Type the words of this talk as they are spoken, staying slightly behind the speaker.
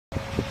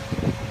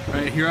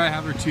here I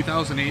have our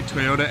 2008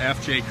 Toyota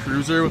FJ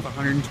Cruiser with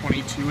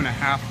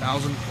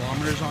 122,500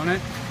 kilometers on it.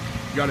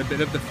 You got a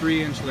bit of the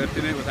 3-inch lift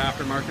in it with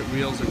aftermarket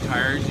wheels and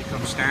tires. You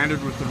come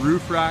standard with the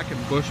roof rack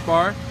and bush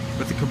bar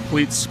with a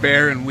complete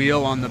spare and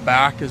wheel on the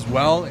back as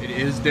well. It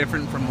is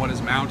different from what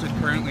is mounted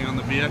currently on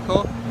the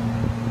vehicle.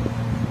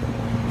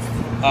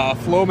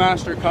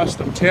 Flowmaster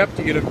custom tip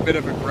to get a bit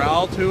of a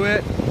growl to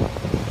it.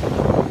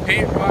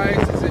 Paint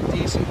wise is in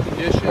decent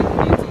condition,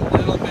 needs a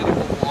little bit of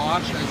a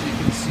wash as you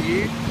can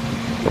see.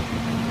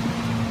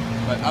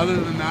 But other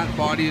than that,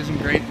 body is in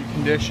great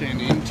condition.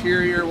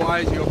 Interior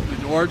wise, you open the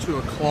door to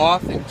a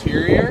cloth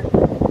interior.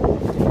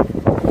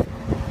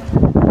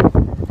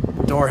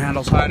 Door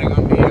handle's hiding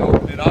on me,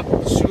 open it up.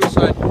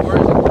 Suicide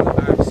doors into the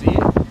back seat.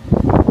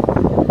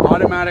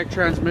 Automatic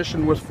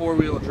transmission with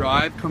 4-wheel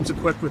drive, comes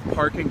equipped with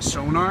parking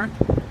sonar.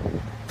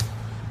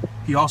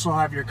 You also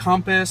have your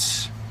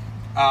compass,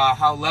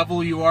 how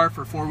level you are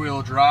for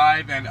 4-wheel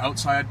drive and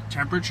outside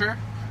temperature.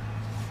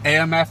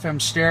 AM/FM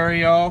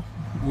stereo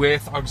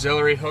with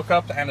auxiliary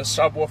hookup and a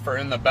subwoofer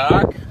in the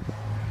back.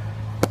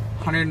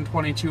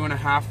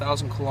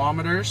 122,500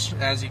 kilometers,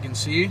 as you can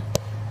see.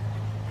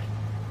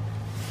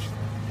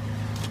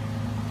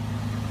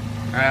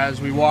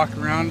 As we walk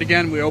around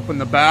again, we open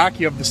the back.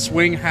 You have the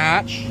swing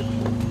hatch,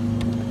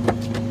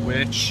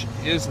 which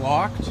is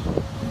locked.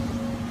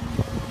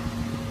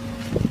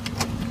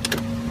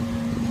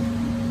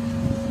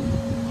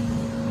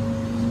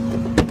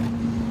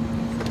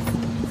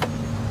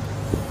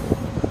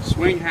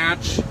 Swing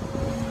hatch,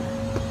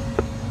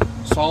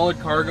 solid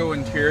cargo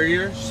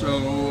interior,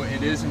 so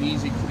it is an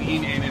easy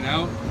clean in and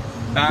out.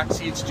 Back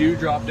seats do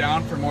drop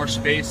down for more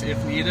space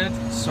if needed.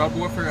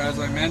 Subwoofer, as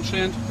I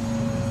mentioned.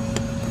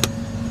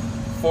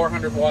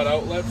 400-watt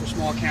outlet for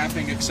small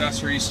camping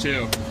accessories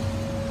too.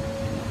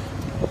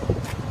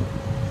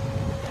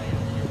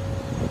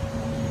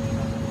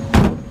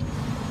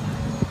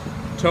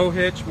 Tow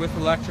hitch with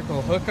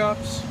electrical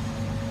hookups.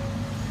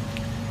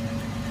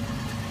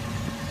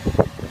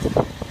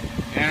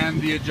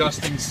 And the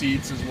adjusting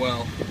seats as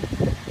well.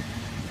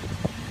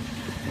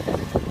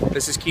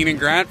 This is Keenan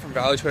Grant from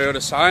Valley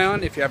Toyota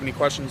Scion. If you have any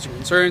questions or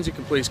concerns, you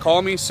can please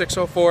call me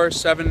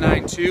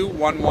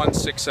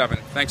 604-792-1167.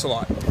 Thanks a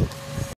lot.